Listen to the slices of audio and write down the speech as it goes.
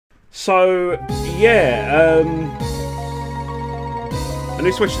So yeah, a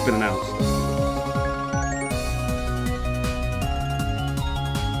new Switch has been announced.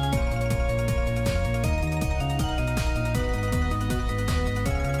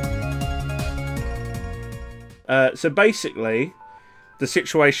 So basically, the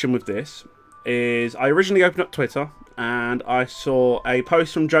situation with this is I originally opened up Twitter and I saw a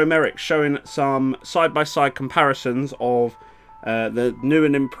post from Joe Merrick showing some side-by-side comparisons of the new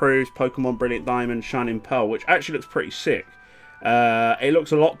and improved Pokemon Brilliant Diamond, Shining Pearl, which actually looks pretty sick. It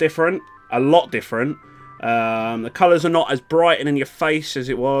looks a lot different, the colours are not as bright and in your face as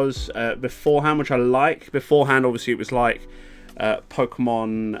it was beforehand, which I like. Beforehand, obviously, it was like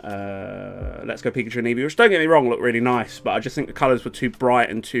Pokemon Let's Go Pikachu and Eevee, which, don't get me wrong, look really nice, but I just think the colours were too bright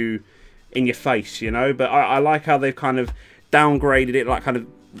and too in your face, you know. But I like how they've kind of downgraded it, like kind of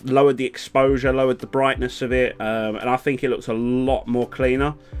lowered the exposure, lowered the brightness of it, and I think it looks a lot more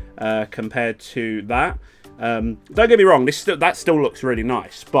cleaner compared to that. Don't get me wrong, that still looks really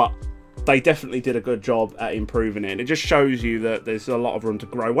nice, but they definitely did a good job at improving it, and it just shows you that there's a lot of room to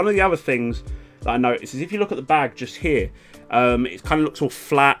grow. One of the other things that I noticed is if you look at the bag just here, it kind of looks all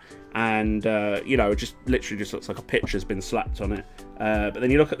flat, and you know, it just literally just looks like a picture's been slapped on it. But then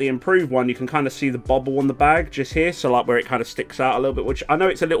you look at the improved one, you can kind of see the bobble on the bag just here, so like where it kind of sticks out a little bit, which I know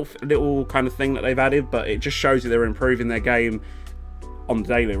it's a little kind of thing that they've added, but it just shows you they're improving their game on the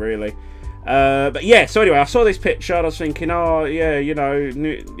daily, really. But yeah, so anyway, I saw this picture and I was thinking, oh yeah, you know,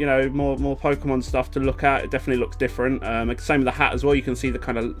 more Pokemon stuff to look at. It definitely looks different. Same with the hat as well. You can see the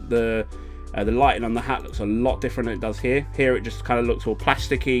kind of the lighting on the hat looks a lot different than it does here. Here it just kind of looks all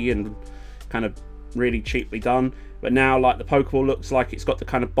plasticky and kind of really cheaply done. But now, like, the Pokeball looks like it's got the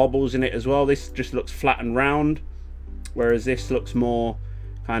kind of bobbles in it as well. This just looks flat and round, whereas this looks more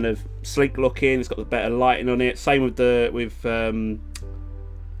kind of sleek looking. It's got the better lighting on it. Same with I've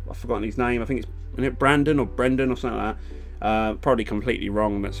forgotten his name. I think it's Brandon or Brendan or something like that. Probably completely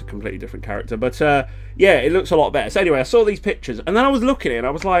wrong. That's a completely different character. But yeah, it looks a lot better. So anyway, I saw these pictures and then I was looking at it and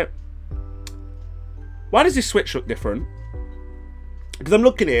I was like, why does this Switch look different? Because I'm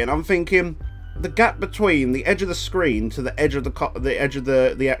looking at it and I'm thinking the gap between the edge of the screen to the edge of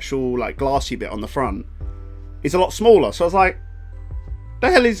the actual like glassy bit on the front is a lot smaller. So I was like, the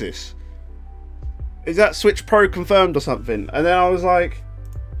hell is this? Is that Switch Pro confirmed or something? And then I was like,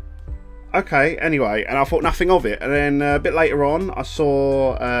 okay, anyway, and I thought nothing of it. And then a bit later on, I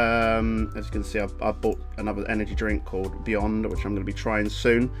saw, as you can see, I bought another energy drink called Beyond, which I'm going to be trying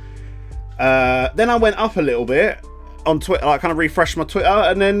soon. Then I went up a little bit on Twitter, like kind of refreshed my Twitter,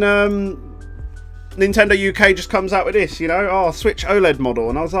 and then Nintendo UK just comes out with this, you know, oh, Switch OLED model,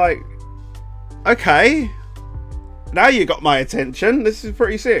 and I was like, okay, now you got my attention. This is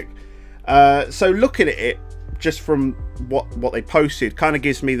pretty sick. So looking at it, just from what they posted, kind of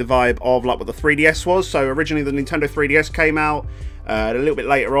gives me the vibe of like what the 3DS was. So originally the Nintendo 3DS came out, a little bit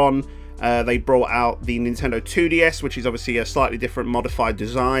later on they brought out the Nintendo 2DS, which is obviously a slightly different modified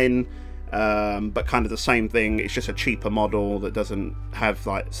design, but kind of the same thing. It's just a cheaper model that doesn't have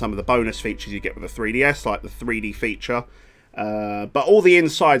like some of the bonus features you get with the 3DS, like the 3D feature, but all the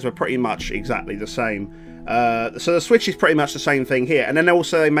insides were pretty much exactly the same. So the Switch is pretty much the same thing here, and then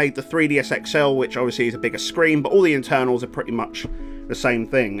also they made the 3DS XL, which obviously is a bigger screen, but all the internals are pretty much the same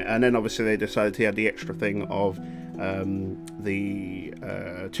thing. And then obviously they decided to add the extra thing of the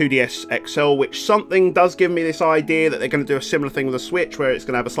 2DS XL, which something does give me this idea that they're going to do a similar thing with the Switch, where it's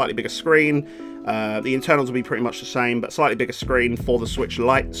going to have a slightly bigger screen. The internals will be pretty much the same, but slightly bigger screen for the Switch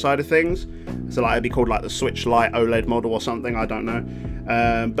Lite side of things. So like it'd be called like the Switch Lite OLED model or something, I don't know.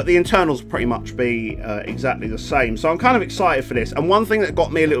 But the internals will pretty much be exactly the same. So I'm kind of excited for this. And one thing that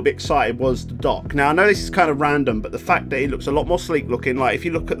got me a little bit excited was the dock. Now I know this is kind of random, but the fact that it looks a lot more sleek looking. Like if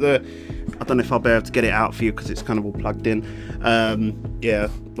you look at the, I don't know if I'll be able to get it out for you because it's kind of all plugged in. Yeah,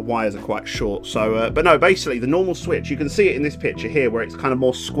 the wires are quite short. So, but no, basically the normal Switch, you can see it in this picture here where it's kind of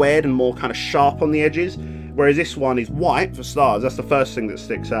more squared and more kind of sharp on the edges. Whereas this one is white for stars. That's the first thing that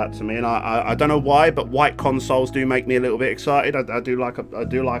sticks out to me, and I don't know why, but white consoles do make me a little bit excited. I do like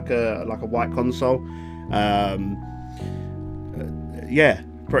a white console. Yeah,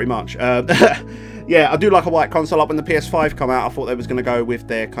 pretty much. Yeah, I do like a white console. Like when the PS5 come out, I thought they was going to go with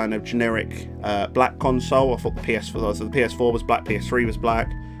their kind of generic black console. I thought the PS4 was black, PS3 was black,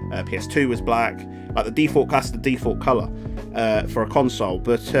 PS2 was black. Like the default class, the default color for a console,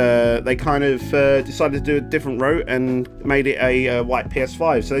 but they kind of decided to do a different route and made it a white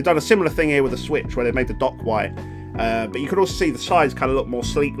PS5. So they've done a similar thing here with the Switch, where they made the dock white, but you can also see the sides kind of look more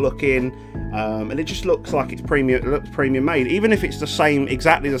sleek looking, and it just looks like it's premium. It looks premium made, even if it's the same,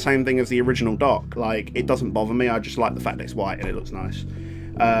 exactly the same thing as the original dock. Like, it doesn't bother me. I just like the fact that it's white and it looks nice.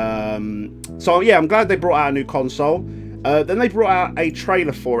 So yeah, I'm glad they brought out a new console. Then they brought out a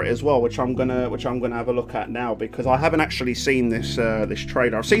trailer for it as well, which I'm gonna have a look at now, because I haven't actually seen this this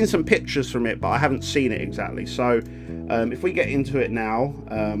trailer. I've seen some pictures from it, but I haven't seen it exactly. So if we get into it now,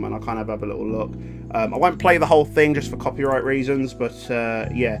 and I'll kind of have a little look. I won't play the whole thing just for copyright reasons, but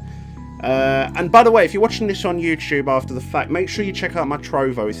yeah. And by the way, if you're watching this on YouTube after the fact, make sure you check out my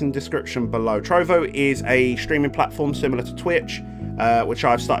Trovo. It's in the description below. Trovo is a streaming platform similar to Twitch, which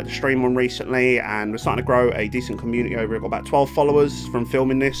I've started to stream on recently, and we're starting to grow a decent community over it. Got about 12 followers from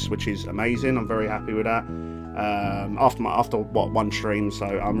filming this, which is amazing. I'm very happy with that. After what, one stream, so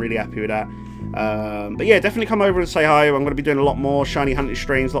I'm really happy with that. But yeah, definitely come over and say hi. I'm going to be doing a lot more shiny hunting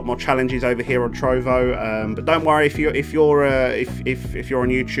streams, a lot more challenges over here on Trovo. But don't worry, if you're on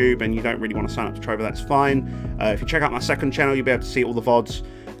YouTube and you don't really want to sign up to Trovo, that's fine. If you check out my second channel, you'll be able to see all the VODs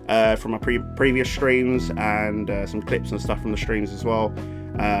from my previous streams, and some clips and stuff from the streams as well.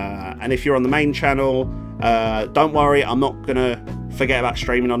 And if you're on the main channel, don't worry, I'm not gonna forget about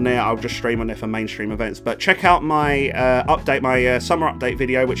streaming on there. I'll just stream on there for mainstream events. But check out my my summer update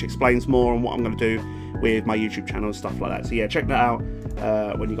video, which explains more on what I'm gonna do with my YouTube channel and stuff like that. So yeah, check that out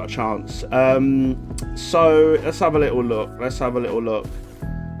when you got a chance. So let's have a little look. That's Samus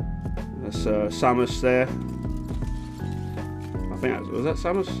there. I think was that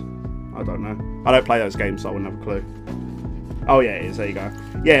Samus? I don't know. I don't play those games, so I wouldn't have a clue. Oh yeah, it is. There you go.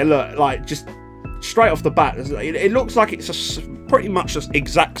 Yeah, look, like just straight off the bat, it looks like it's pretty much the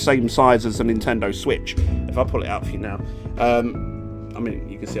exact same size as a Nintendo Switch. If I pull it out for you now, I mean,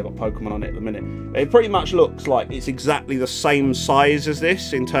 you can see I've got Pokemon on it at the minute. It pretty much looks like it's exactly the same size as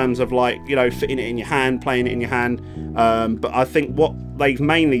this in terms of, like, you know, fitting it in your hand, playing it in your hand. But I think what they've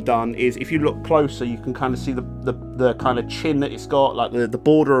mainly done is, if you look closer, you can kind of see the kind of chin that it's got, like the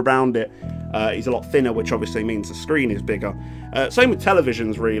border around it is a lot thinner, which obviously means the screen is bigger. Same with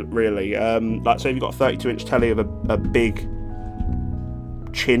televisions, really. Like, say if you've got a 32-inch telly with a big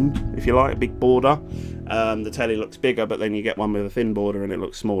chin, if you like, a big border, the telly looks bigger, but then you get one with a thin border and it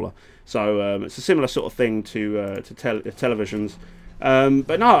looks smaller. So it's a similar sort of thing to televisions.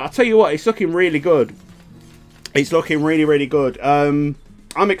 But no, I'll tell you what, it's looking really good. It's looking really good. I'm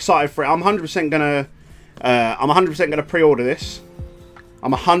excited for it. I'm 100% gonna pre-order this.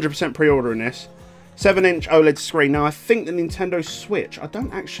 I'm 100% pre-ordering this. 7-inch OLED screen. Now, I think the Nintendo Switch, I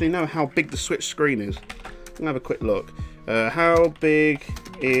don't actually know how big the Switch screen is. Let's have a quick look. How big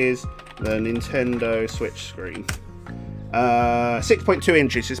is the Nintendo Switch screen? 6.2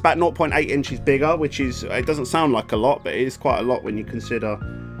 inches. It's about 0.8 inches bigger, which is, it doesn't sound like a lot, but it is quite a lot when you consider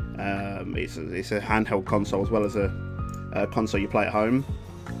it's a handheld console as well as a console you play at home.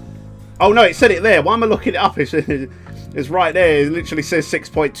 Oh no, it said it there. Why am I looking it up? It's right there. It literally says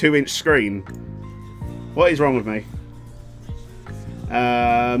 6.2-inch screen. What is wrong with me?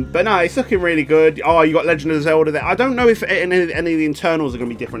 But no, it's looking really good. Oh, you got Legend of Zelda there. I don't know if any of the internals are going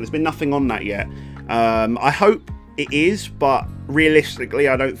to be different. There's been nothing on that yet. I hope it is, but realistically,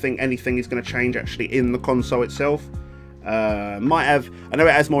 I don't think anything is going to change actually in the console itself. Might have. I know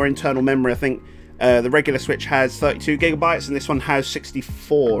it has more internal memory. I think the regular Switch has 32 gigabytes, and this one has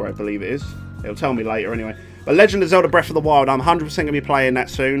 64, I believe it is. It'll tell me later anyway. But Legend of Zelda Breath of the Wild, I'm 100% going to be playing that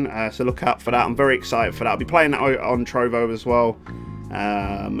soon, so look out for that. I'm very excited for that. I'll be playing that on Trovo as well.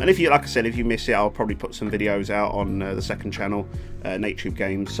 And if you, like I said, if you miss it, I'll probably put some videos out on the second channel, NateTube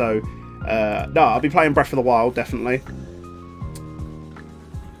Games. So, no, I'll be playing Breath of the Wild, definitely.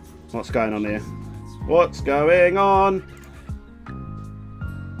 What's going on here? What's going on?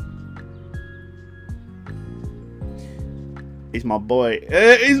 He's my boy.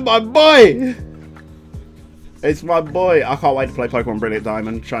 He's my boy! It's my boy. I can't wait to play Pokemon Brilliant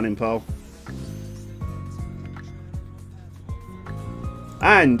Diamond, Shining Pearl.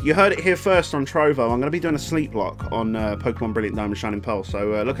 And you heard it here first on Trovo. I'm going to be doing a sleep block on Pokemon Brilliant Diamond, Shining Pearl.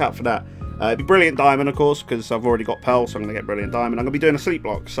 So look out for that. It'll be Brilliant Diamond, of course, because I've already got Pearl, so I'm going to get Brilliant Diamond. I'm going to be doing a sleep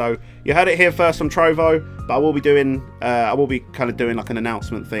block. So you heard it here first on Trovo, but I will be doing, kind of doing like an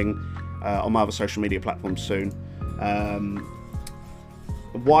announcement thing on my other social media platforms soon.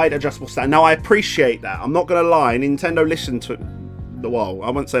 Wide adjustable stand. Now, I appreciate that. I'm not going to lie. Nintendo listened to... Well, I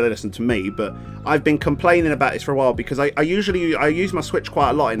won't say they listened to me, but I've been complaining about this for a while because I use my Switch quite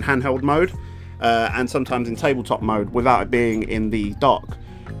a lot in handheld mode and sometimes in tabletop mode without it being in the dock.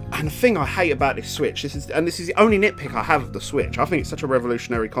 And the thing I hate about this Switch, this is the only nitpick I have of the Switch. I think it's such a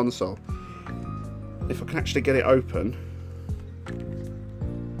revolutionary console. If I can actually get it open.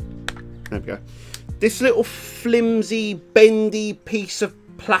 There we go. This little flimsy, bendy piece of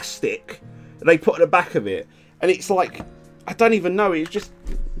plastic that they put at the back of it, and it's like, I don't even know, it's just,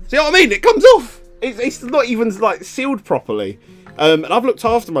 see what I mean? It comes off. It's not even like sealed properly. And I've looked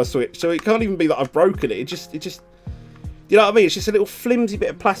after my Switch, so it can't even be that I've broken it. It just, you know what I mean? It's just a little flimsy bit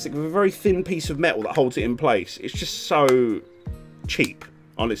of plastic with a very thin piece of metal that holds it in place. It's just so cheap,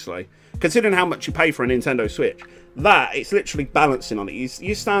 honestly. Considering how much you pay for a Nintendo Switch, that, it's literally balancing on it.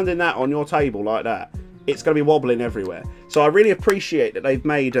 You standing that on your table like that, it's going to be wobbling everywhere. So I really appreciate that they've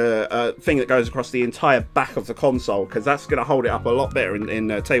made a thing that goes across the entire back of the console, because that's going to hold it up a lot better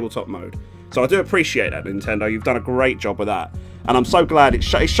in tabletop mode. So I do appreciate that, Nintendo. You've done a great job with that. And I'm so glad it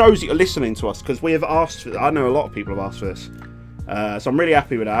shows that you're listening to us, because we have asked for, I know a lot of people have asked for this. So I'm really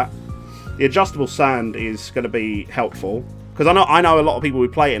happy with that. The adjustable stand is going to be helpful, because I know a lot of people who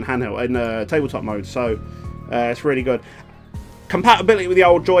play it in handheld, in tabletop mode, so it's really good. Compatibility with the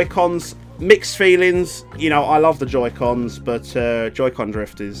old Joy-Cons, mixed feelings. You know, I love the Joy-Cons, but Joy-Con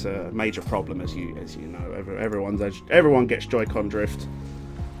drift is a major problem, as you know. Everyone gets Joy-Con drift.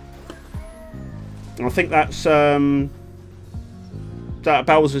 I think that's that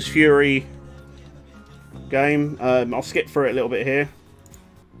Bowser's Fury game. I'll skip through it a little bit here.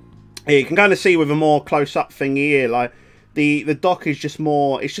 Here you can kind of see with a more close-up thing here, like the dock is just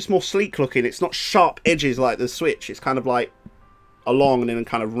more, it's just more sleek looking. It's not sharp edges like the Switch. It's kind of like along and then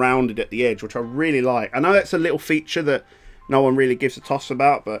kind of rounded at the edge, which I really like. I know that's a little feature that no one really gives a toss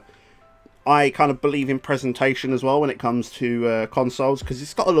about, but I kind of believe in presentation as well when it comes to consoles, because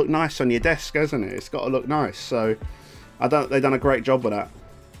it's got to look nice on your desk, hasn't it? It's got to look nice. So they've done a great job with that.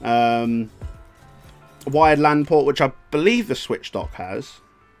 Wired LAN port, which I believe the Switch dock has.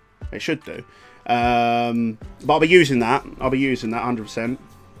 It should do. But I'll be using that. I'll be using that 100%.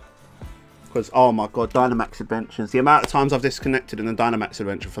 Because, oh my god, Dynamax Adventures. The amount of times I've disconnected in the Dynamax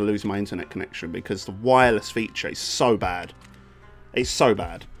Adventure for losing my internet connection because the wireless feature is so bad. It's so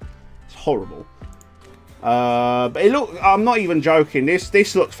bad. It's horrible. But I'm not even joking.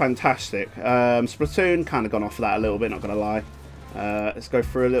 This looks fantastic. Splatoon kind of gone off that a little bit, not going to lie. Let's go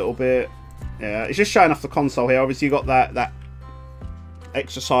through a little bit. Yeah, it's just showing off the console here. Obviously, you got that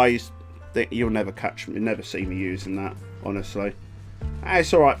exercise that you'll never catch me, never see me using that, honestly.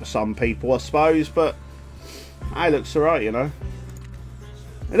 It's alright for some people, I suppose, but it looks alright, you know.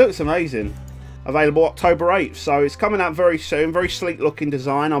 It looks amazing. Available October 8th, so it's coming out very soon. Very sleek looking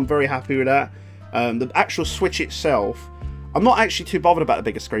design. I'm very happy with that. The actual Switch itself, I'm not actually too bothered about the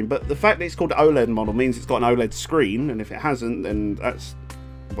bigger screen, but the fact that it's called the OLED model means it's got an OLED screen, and if it hasn't, then that's,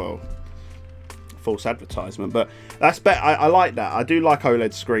 well, false advertisement. But that's better. I like that. I do like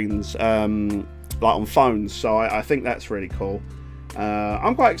OLED screens, like on phones, so I think that's really cool.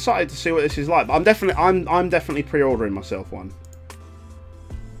 I'm quite excited to see what this is like, but I'm definitely pre-ordering myself one.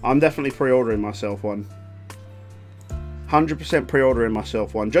 I'm definitely pre-ordering myself one. 100% pre-ordering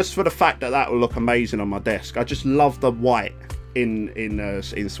myself one, just for the fact that will look amazing on my desk. I just love the white in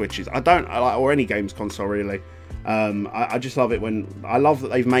Switches. I don't like, or any games console really. I just love it I love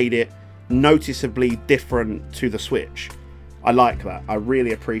that they've made it noticeably different to the Switch. I like that. I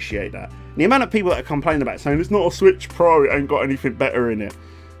really appreciate that. And the amount of people that are complaining about it, saying it's not a Switch Pro, it ain't got anything better in it.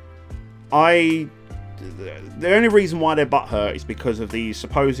 The only reason why they're butthurt is because of the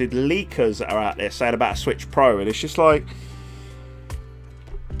supposed leakers that are out there saying about a Switch Pro, and it's just like,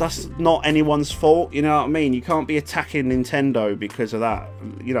 that's not anyone's fault, you know what I mean? You can't be attacking Nintendo because of that.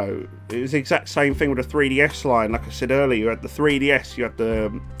 You know, it was the exact same thing with the 3DS line. Like I said earlier, you had the 3DS, you had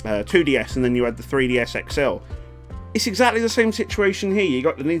the 2DS, and then you had the 3DS XL. It's exactly the same situation here. You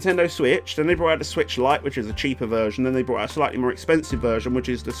got the Nintendo Switch, then they brought out the Switch Lite, which is a cheaper version, then they brought out a slightly more expensive version, which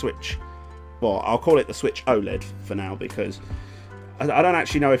is the Switch. Well, I'll call it the Switch OLED for now, because I don't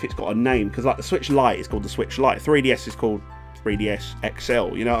actually know if it's got a name, because like the Switch Lite is called the Switch Lite, 3DS is called 3DS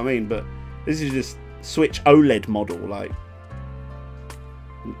XL, you know what I mean? But this is just Switch OLED model, like,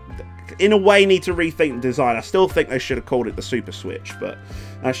 in a way need to rethink the design. I still think they should have called it the Super Switch, but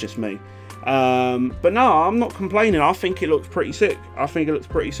that's just me. But no, I'm not complaining. I think it looks pretty sick. I think it looks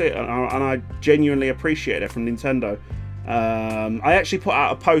pretty sick, and I genuinely appreciate it from Nintendo. I actually put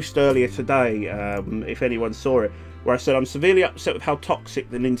out a post earlier today, if anyone saw it, where I said I'm severely upset with how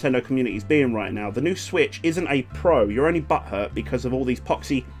toxic the Nintendo community is being right now. The new Switch isn't a Pro. You're only butthurt because of all these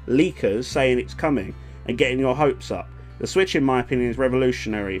poxy leakers saying it's coming and getting your hopes up. The Switch, in my opinion, is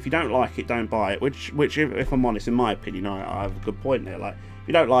revolutionary. If you don't like it, don't buy it. Which if I'm honest, in my opinion, I have a good point there. Like, if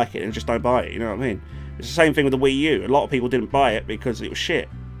you don't like it, then just don't buy it. You know what I mean? It's the same thing with the Wii U. A lot of people didn't buy it because it was shit.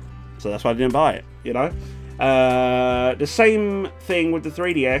 So that's why I didn't buy it, you know? The same thing with the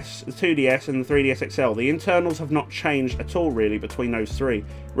 3DS, the 2DS, and the 3DS XL. The internals have not changed at all, really, between those three.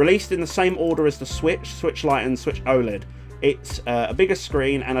 Released in the same order as the Switch, Switch Lite, and Switch OLED. It's a bigger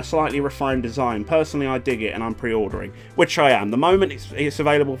screen and a slightly refined design. Personally, I dig it, and I'm pre-ordering, which I am. The moment it's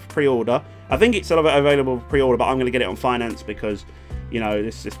available for pre-order, I think it's still available for pre-order, but I'm going to get it on finance because, you know,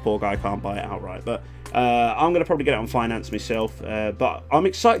 this poor guy can't buy it outright. But I'm going to probably get it on finance myself. But I'm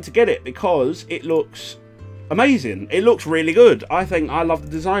excited to get it because it looks amazing. It looks really good. I think I love the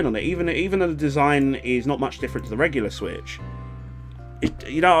design on it. Even though the design is not much different to the regular Switch,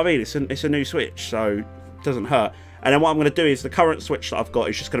 you know what I mean? It's a new Switch, so it doesn't hurt. And then what I'm going to do is the current Switch that I've got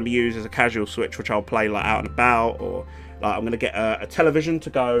is just going to be used as a casual Switch, which I'll play like out and about, or like I'm going to get a television to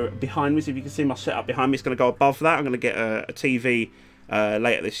go behind me. So if you can see my setup behind me, it's going to go above that. I'm going to get a TV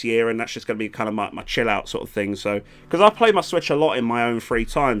later this year, and that's just going to be kind of my chill out sort of thing. So because I play my Switch a lot in my own free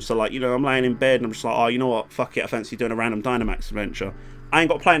time, so like, you know, I'm laying in bed and I'm just like, oh, you know what, fuck it, I fancy doing a random Dynamax adventure. I ain't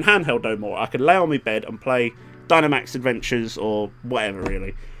got to play in handheld no more. I can lay on my bed and play Dynamax adventures or whatever,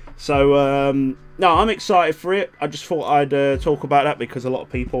 really. So no, I'm excited for it. I just thought I'd talk about that because a lot of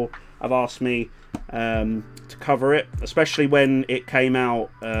people have asked me to cover it, especially when it came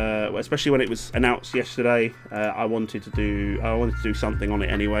out, especially when it was announced yesterday. I wanted to do something on it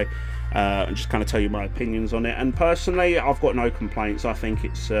anyway, and just kind of tell you my opinions on it. And personally, I've got no complaints. I think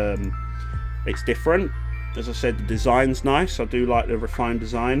it's different. As I said, the design's nice. I do like the refined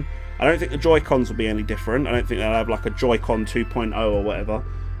design. I don't think the Joy-Cons will be any different. I don't think they'll have like a Joy-Con 2.0 or whatever.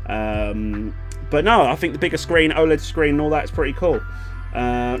 But no, I think the bigger screen, OLED screen and all that is pretty cool.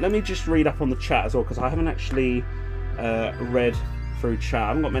 Let me just read up on the chat as well, because I haven't actually read through chat. I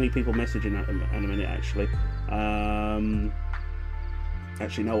haven't got many people messaging in a minute, actually.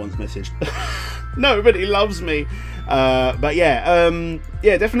 Actually, no one's messaged. Nobody loves me. But yeah,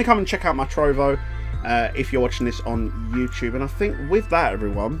 yeah, definitely come and check out my Trovo if you're watching this on YouTube. And I think with that,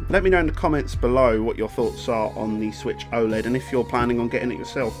 everyone, let me know in the comments below what your thoughts are on the Switch OLED and if you're planning on getting it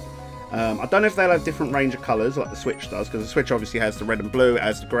yourself. I don't know if they'll have different range of colours like the Switch does, because the Switch obviously has the red and blue, it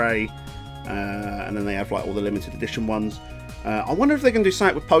has the grey, and then they have like all the limited edition ones. I wonder if they can do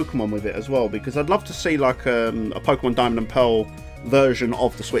something with Pokemon with it as well, because I'd love to see like a Pokemon Diamond and Pearl version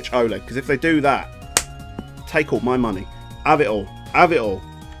of the Switch OLED, because if they do that, take all my money. Have it all. Have it all.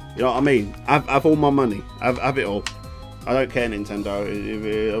 You know what I mean? Have all my money. Have it all. I don't care,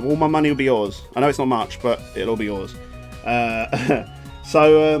 Nintendo. All my money will be yours. I know it's not much, but it'll all be yours.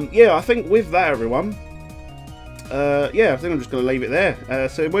 So, yeah, I think with that, everyone, yeah, I think I'm just going to leave it there.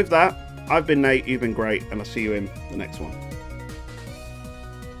 So with that, I've been Nate, you've been great, and I'll see you in the next one.